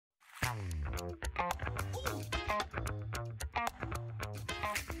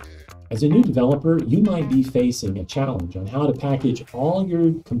As a new developer, you might be facing a challenge on how to package all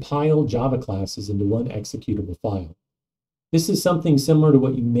your compiled Java classes into one executable file. This is something similar to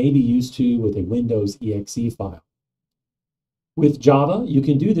what you may be used to with a Windows exe file. With Java, you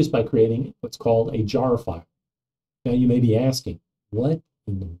can do this by creating what's called a jar file. Now you may be asking, what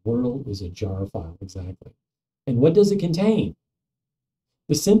in the world is a jar file exactly? And what does it contain?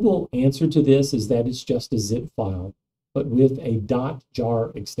 The simple answer to this is that it's just a zip file, but with a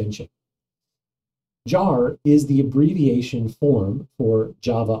 .jar extension. Jar is the abbreviation form for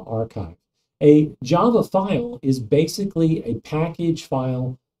Java archive. A Java file is basically a package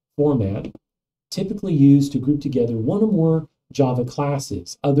file format typically used to group together one or more Java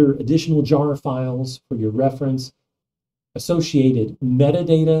classes, other additional jar files for your reference, associated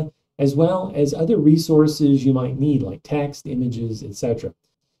metadata, as well as other resources you might need like text, images, etc.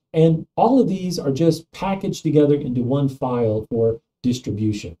 And all of these are just packaged together into one file for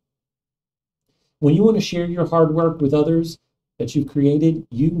distribution. When you want to share your hard work with others that you've created,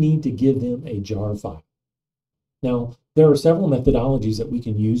 you need to give them a jar file. Now, there are several methodologies that we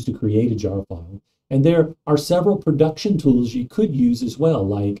can use to create a jar file, and there are several production tools you could use as well,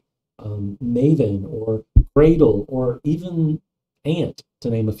 like Maven or Gradle or even Ant,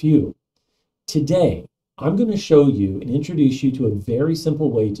 to name a few. Today, I'm going to show you and introduce you to a very simple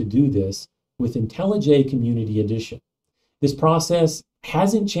way to do this with IntelliJ Community Edition. This process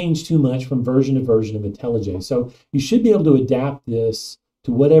hasn't changed too much from version to version of IntelliJ, so you should be able to adapt this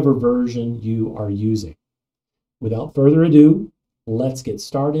to whatever version you are using. Without further ado, let's get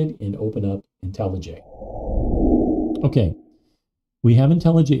started and open up IntelliJ. Okay, we have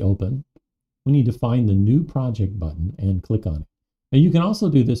IntelliJ open. We need to find the New Project button and click on it. Now you can also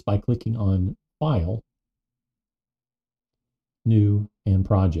do this by clicking on File, New, and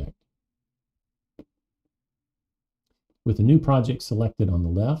Project. With the New Project selected on the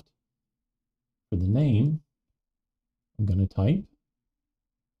left, for the name, I'm going to type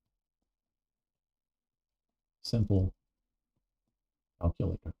Simple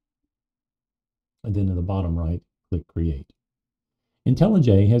Calculator. And then in the bottom right, click Create.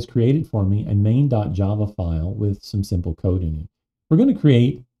 IntelliJ has created for me a main.java file with some simple code in it. We're going to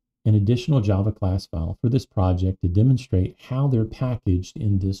create an additional Java class file for this project to demonstrate how they're packaged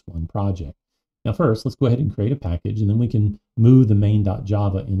in this one project. Now first, let's go ahead and create a package, and then we can move the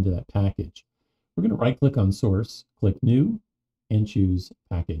main.java into that package. We're going to right-click on Source, click New, and choose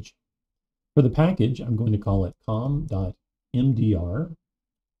Package. For the package, I'm going to call it com.mdr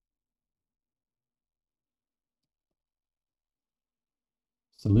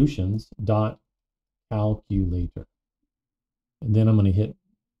solutions.calculator. And then I'm going to hit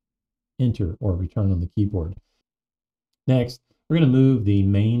Enter or Return on the keyboard. Next, we're going to move the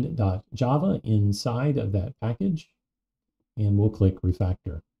main.java inside of that package, and we'll click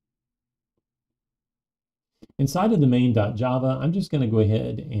Refactor. Inside of the main.java, I'm just going to go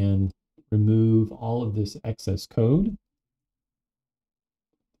ahead and remove all of this excess code.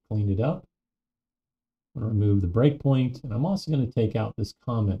 Clean it up. I'm going to remove the breakpoint, and I'm also going to take out this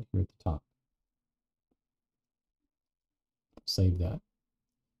comment here at the top. Save that.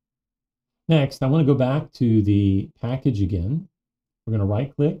 Next, I want to go back to the package again. We're going to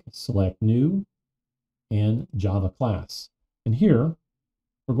right-click, select New, and Java class. And here,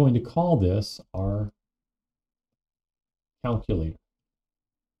 we're going to call this our calculator.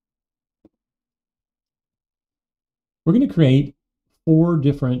 We're going to create 4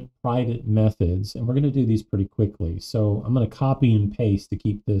 different private methods, and we're going to do these pretty quickly. So I'm going to copy and paste to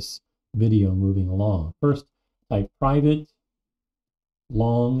keep this video moving along. First, type private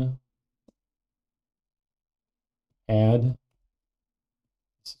long add.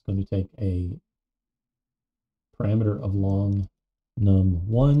 This is going to take a parameter of long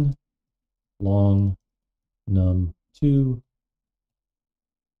num1, long num2. And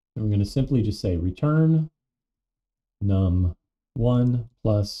we're going to simply just say return num1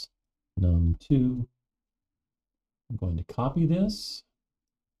 plus num2. I'm going to copy this,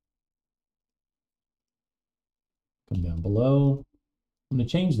 come down below. I'm going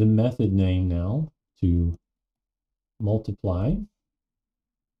to change the method name now to multiply.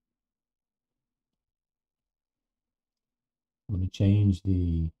 I'm going to change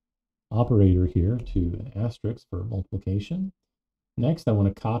the operator here to an asterisk for multiplication. Next, I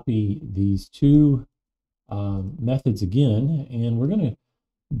want to copy these 2 methods again, and we're going to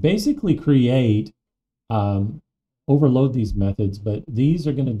basically create, overload these methods, but these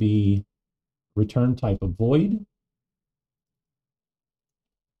are going to be return type of void,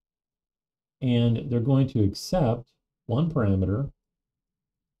 and they're going to accept one parameter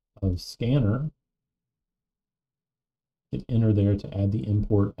of scanner hit enter there to add the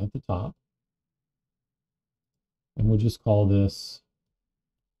import at the top. And we'll just call this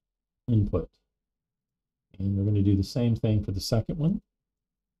input. And we're going to do the same thing for the second one.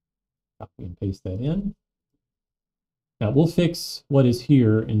 Copy and paste that in. Now we'll fix what is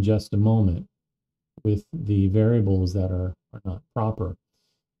here in just a moment with the variables that are not proper.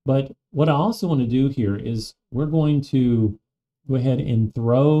 But what I also want to do here is we're going to go ahead and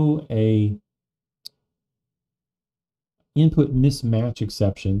throw a input mismatch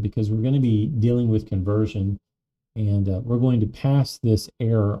exception because we're going to be dealing with conversion, and we're going to pass this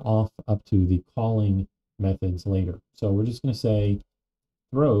error off up to the calling methods later. So we're just going to say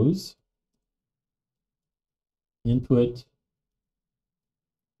throws input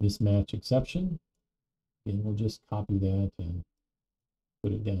mismatch exception, and we'll just copy that and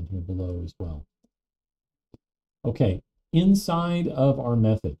put it down here below as well. Okay, inside of our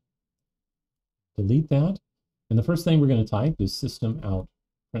method, delete that. And the first thing we're going to type is system out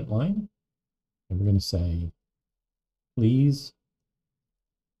println. And we're going to say, please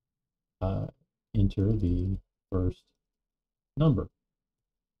enter the first number.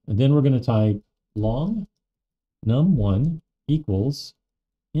 And then we're going to type long num1 equals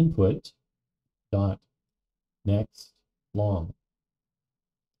input dot next long.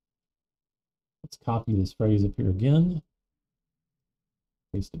 Let's copy this phrase up here again,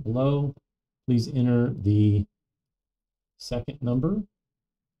 paste it below. Please enter the second number.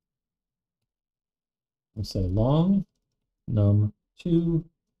 We'll say long num2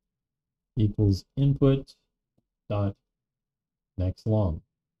 equals input dot next long.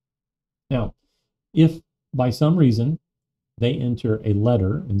 Now, if by some reason they enter a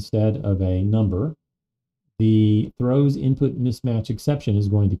letter instead of a number, the throws input mismatch exception is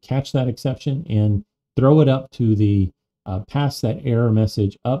going to catch that exception and throw it up to the pass that error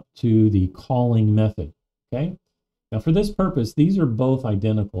message up to the calling method. Okay. Now for this purpose, these are both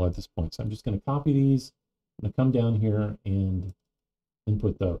identical at this point. So I'm just going to copy these. I'm going to come down here and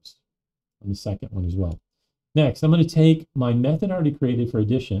input those on the second one as well. Next, I'm going to take my method I already created for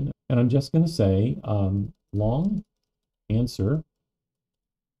addition, and I'm just going to say long answer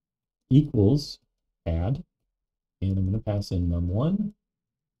equals add, and I'm going to pass in num1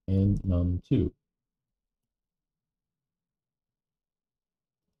 and num2.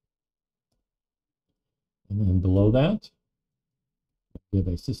 And then below that, give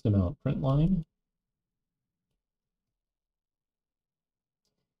a system out println.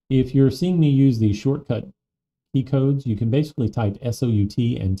 If you're seeing me use these shortcut key codes, you can basically type SOUT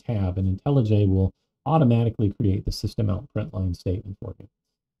and tab, and IntelliJ will automatically create the system out println statement for you.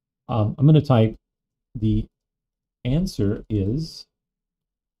 I'm going to type the answer is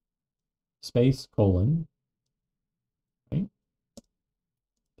space colon, right,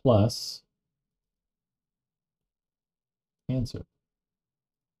 plus answer.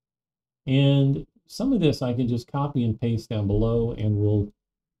 And some of this I can just copy and paste down below, and we'll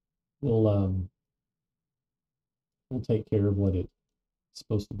take care of what it's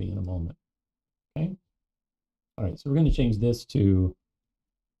supposed to be in a moment. Okay. All right. So we're going to change this to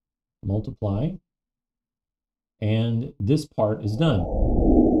multiply, and this part is done.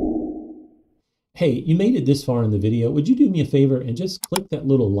 Hey, you made it this far in the video. Would you do me a favor and just click that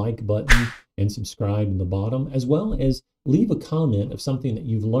little like button and subscribe in the bottom, as well as leave a comment of something that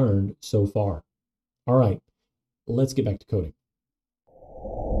you've learned so far. All right, let's get back to coding.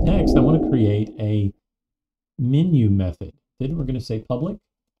 Next, I want to create a menu method. Then we're going to say public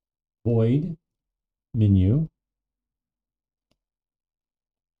void menu.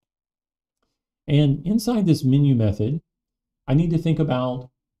 And inside this menu method, I need to think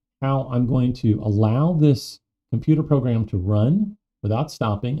about how I'm going to allow this computer program to run without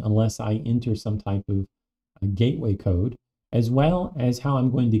stopping unless I enter some type of gateway code, as well as how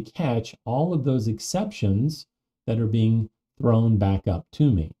I'm going to catch all of those exceptions that are being thrown back up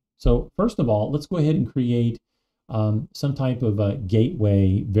to me. So first of all, let's go ahead and create some type of a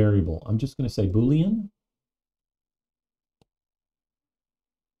gateway variable. I'm just going to say Boolean.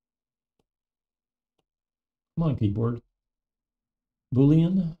 Come on, keyboard.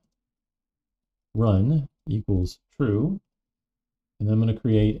 Boolean run equals true. And then I'm going to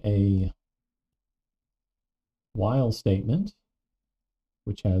create a while statement,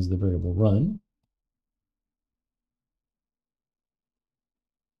 which has the variable run.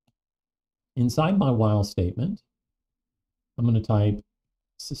 Inside my while statement, I'm going to type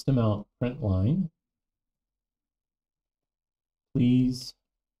system out println. Please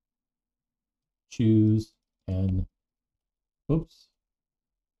choose an,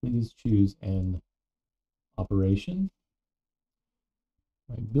 please choose an operation.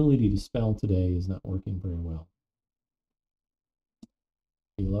 My ability to spell today is not working very well.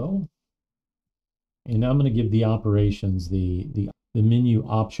 below. And now I'm going to give the operations the menu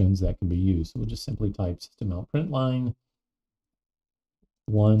options that can be used. So we'll just simply type system out print line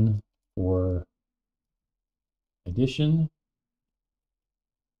 1 for addition,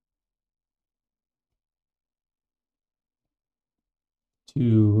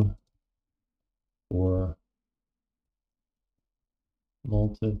 2 for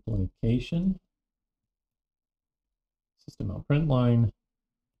multiplication, system out print line.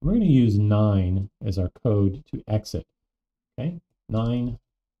 We're going to use 9 as our code to exit. Okay, 9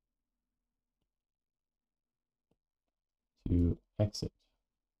 to exit.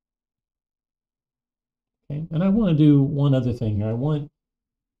 Okay, and I want to do one other thing here. I want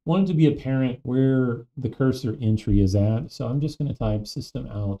it to be apparent where the cursor entry is at. So I'm just going to type system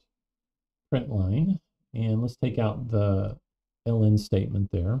out print line, and let's take out the ln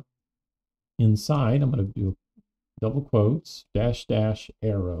statement there. Inside, I'm going to do double quotes, dash, dash,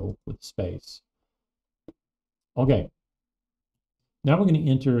 arrow with space. Okay. Now we're going to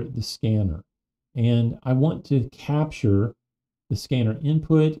enter the scanner. And I want to capture the scanner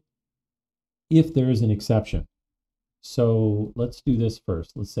input if there is an exception. So let's do this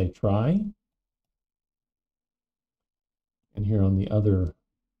first. Let's say try. And here on the other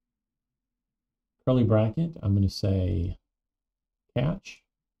curly bracket, I'm going to say catch.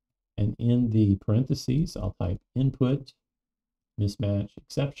 And in the parentheses, I'll type input mismatch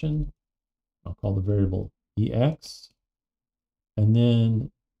exception. I'll call the variable EX. And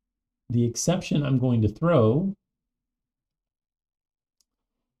then the exception I'm going to throw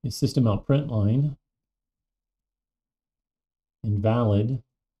is system out print line invalid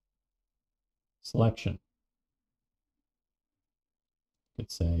selection.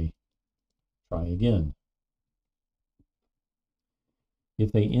 Could say try again.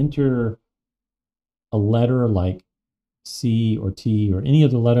 If they enter a letter like C or T or any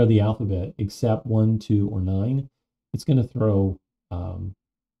other letter of the alphabet except 1, 2, or 9, it's going to throw an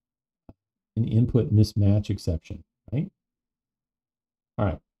input mismatch exception, right? All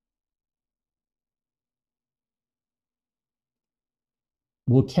right.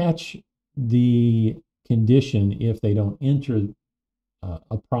 We'll catch the condition if they don't enter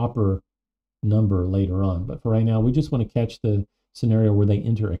a proper number later on. But for right now, we just want to catch the scenario where they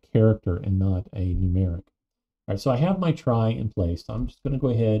enter a character and not a numeric. All right, so I have my try in place. So I'm just going to go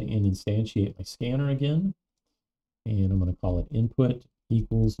ahead and instantiate my scanner again. And I'm going to call it input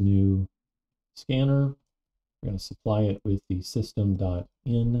equals new scanner. We're going to supply it with the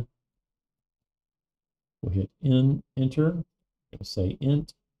system.in. We'll hit enter. I'm going to say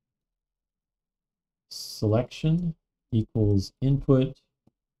int selection equals input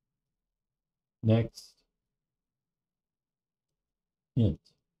next int.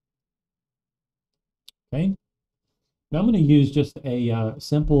 Okay. Now I'm going to use just a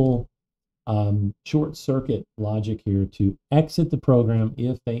simple short circuit logic here to exit the program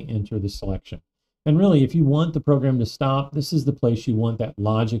if they enter the selection. And really, if you want the program to stop, this is the place you want that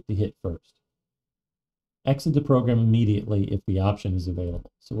logic to hit first. Exit the program immediately if the option is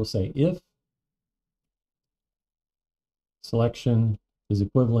available. So we'll say if selection is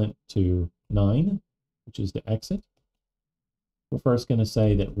equivalent to 9, which is to exit, we're first going to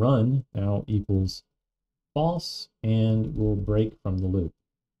say that run now equals false, and we'll break from the loop.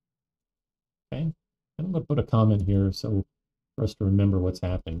 Okay, and I'm going to put a comment here so for us to remember what's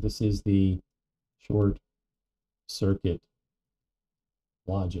happening. This is the short circuit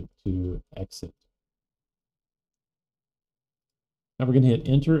logic to exit. Now we're going to hit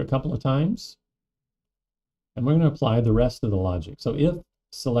enter a couple of times, and we're going to apply the rest of the logic. So if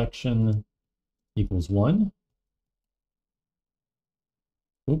selection equals 1,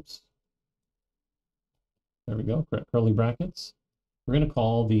 oops, there we go, curly brackets, we're going to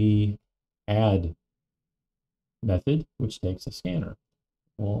call the add method, which takes a scanner.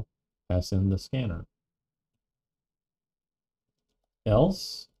 We'll pass in the scanner.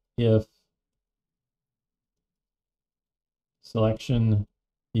 Else, if selection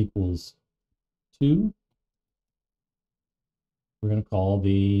equals 2, we're going to call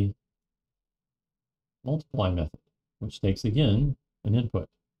the multiply method, which takes, again, an input.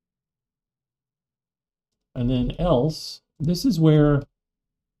 And then else, this is where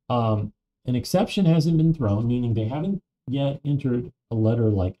an exception hasn't been thrown, meaning they haven't yet entered a letter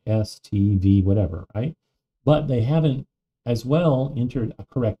like S, T, V, whatever, right? But they haven't as well entered a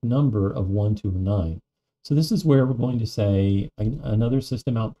correct number of 1, 2, or 9. So this is where we're going to say another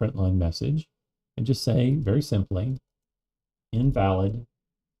system out print line message and just say very simply, invalid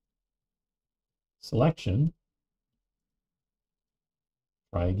selection,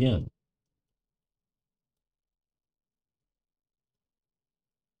 try again.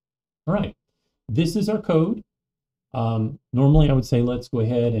 All right, this is our code. Normally I would say let's go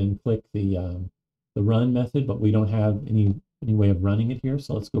ahead and click the run method, but we don't have any way of running it here.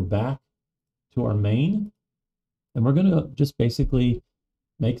 So let's go back to our main, and we're going to just basically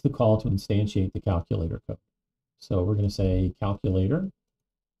make the call to instantiate the calculator code. So we're going to say calculator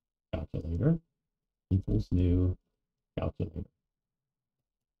equals new calculator.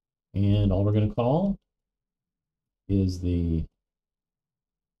 And all we're going to call is the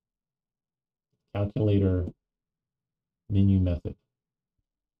calculator menu method.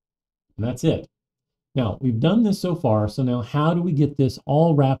 And that's it. Now, we've done this so far, so now how do we get this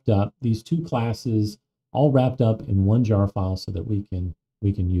all wrapped up, these two classes all wrapped up in one jar file so that we can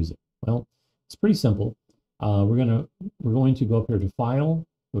use it? Well, it's pretty simple. We're going to go up here to File,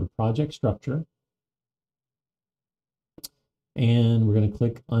 go to Project Structure, and we're going to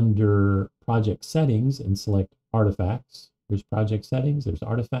click under Project Settings and select Artifacts. There's Project Settings, there's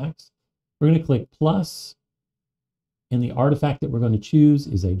Artifacts. We're going to click plus, and the artifact that we're going to choose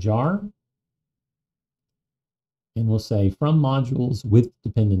is a jar. And we'll say from modules with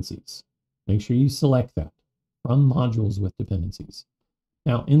dependencies. Make sure you select that, from modules with dependencies.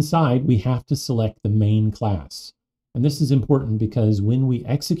 Now inside, we have to select the main class. And this is important because when we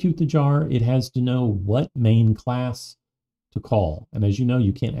execute the jar, it has to know what main class to call. And as you know,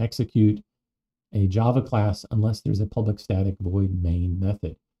 you can't execute a Java class unless there's a public static void main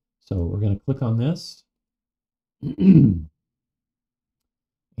method. So we're going to click on this.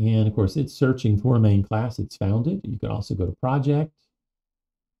 And of course, it's searching for a main class. It's found it. You could also go to project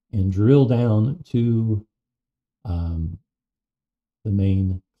and drill down to the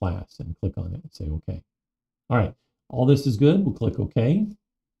main class and click on it and say OK. All right, all this is good. We'll click OK.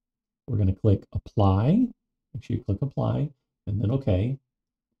 We're going to click apply. Make sure you click apply and then OK.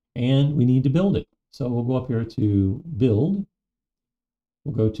 And we need to build it. So we'll go up here to build.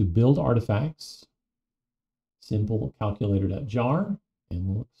 We'll go to build artifacts, simple calculator.jar. And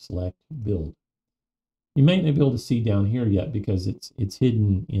we'll select build. You might not be able to see down here yet because it's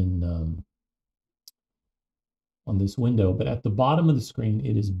hidden in on this window, but at the bottom of the screen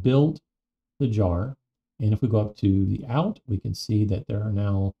it is built the jar. And if we go up to the out, we can see that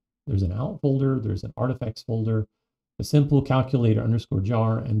there's an out folder, there's an artifacts folder, a simple calculator underscore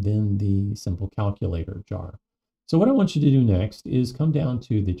jar, and then the simple calculator jar. So what I want you to do next is come down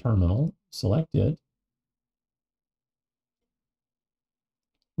to the terminal, select it.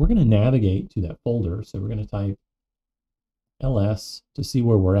 We're going to navigate to that folder. So we're going to type ls to see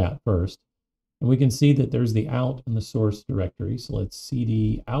where we're at first. And we can see that there's the out in the source directory. So let's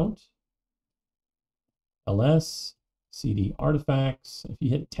cd out, ls, cd artifacts. If you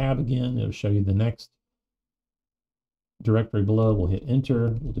hit tab again, it'll show you the next directory below. We'll hit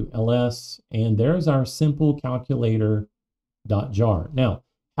enter, we'll do ls, and there's our simple calculator.jar. Now,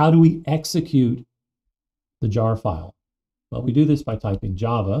 how do we execute the jar file? Well, we do this by typing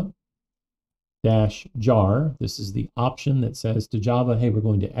java -jar. This is the option that says to Java, hey, we're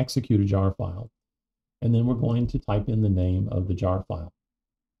going to execute a jar file. And then we're going to type in the name of the jar file.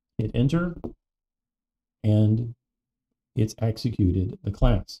 Hit enter, and it's executed the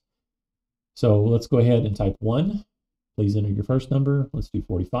class. So let's go ahead and type 1. Please enter your first number. Let's do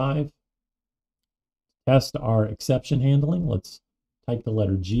 45. Test our exception handling. Let's type the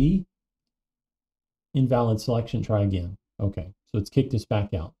letter G. Invalid selection, try again. Okay, so it's kicked us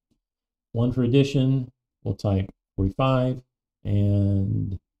back out. 1 for addition, we'll type 45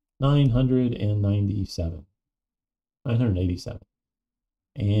 and 997.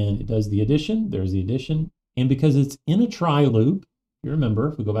 And it does the addition, there's the addition. And because it's in a try loop, you remember,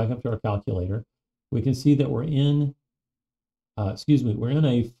 if we go back up to our calculator, we can see that we're in a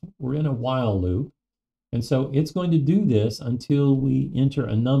while loop. And so it's going to do this until we enter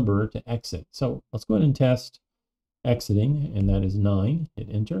a number to exit. So let's go ahead and test exiting, and that is 9. Hit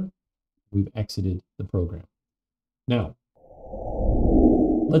enter. We've exited the program. Now,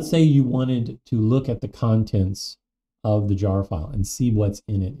 let's say you wanted to look at the contents of the jar file and see what's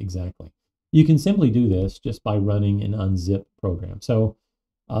in it exactly. You can simply do this just by running an unzip program. So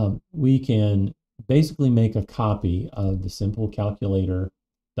we can basically make a copy of the simple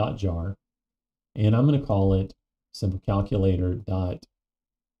calculator.jar, and I'm going to call it simple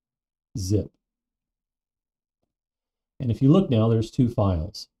calculator.zip. And if you look now, there's 2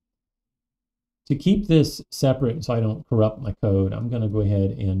 files. To keep this separate so I don't corrupt my code, I'm going to go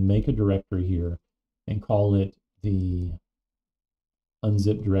ahead and make a directory here and call it the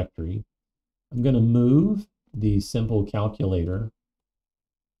unzip directory. I'm going to move the simple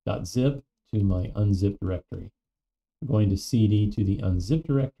calculator.zip to my unzip directory. I'm going to cd to the unzip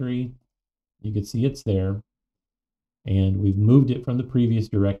directory. You can see it's there. and we've moved it from the previous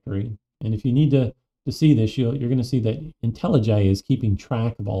directory. And if you need to see this, you're going to see that IntelliJ is keeping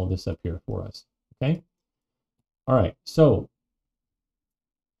track of all of this up here for us. Okay. All right. So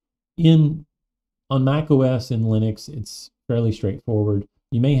on Mac OS and Linux, it's fairly straightforward.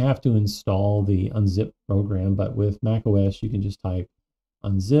 You may have to install the unzip program, but with Mac OS, you can just type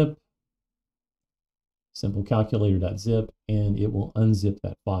unzip simplecalculator.zip, and it will unzip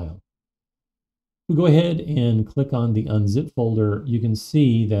that file. If we go ahead and click on the unzip folder, you can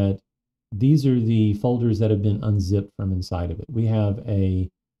see that these are the folders that have been unzipped from inside of it. We have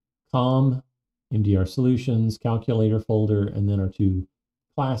a COM, MDR Solutions, Calculator folder, and then our two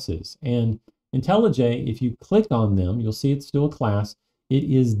classes. And IntelliJ, if you click on them, you'll see it's still a class. It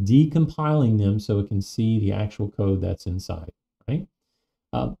is decompiling them so it can see the actual code that's inside, right?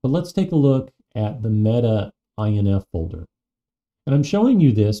 But let's take a look at the meta INF folder. And I'm showing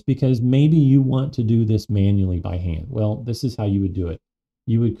you this because maybe you want to do this manually by hand. Well, this is how you would do it.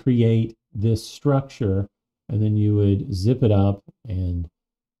 You would create this structure, and then you would zip it up and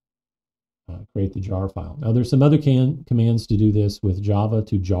create the jar file. Now, there's some other commands to do this with Java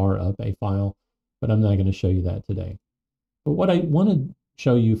to jar up a file, but I'm not going to show you that today. But what I want to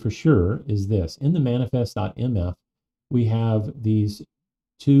show you for sure is this. In the manifest.mf, we have these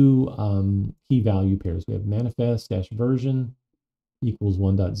two key value pairs. We have manifest-version equals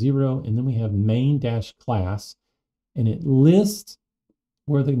 1.0, and then we have main-class, and it lists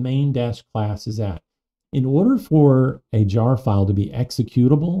where the main-class is at. In order for a jar file to be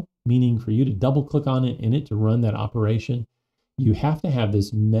executable, meaning for you to double click on it and it to run that operation, you have to have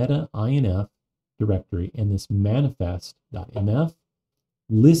this meta INF directory and this manifest.mf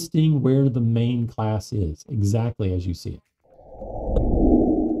listing where the main class is, exactly as you see it.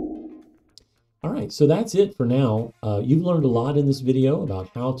 All right, so that's it for now. You've learned a lot in this video about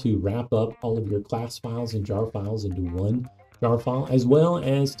how to wrap up all of your class files and jar files into one jar file, as well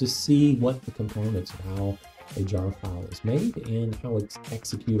as to see what the components of how a jar file is made and how it's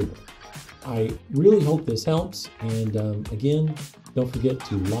executable. I really hope this helps. And again, don't forget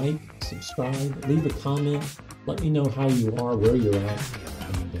to like, subscribe, leave a comment. Let me know how you are, where you're at,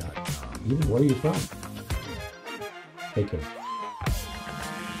 and even where you're from. Take care.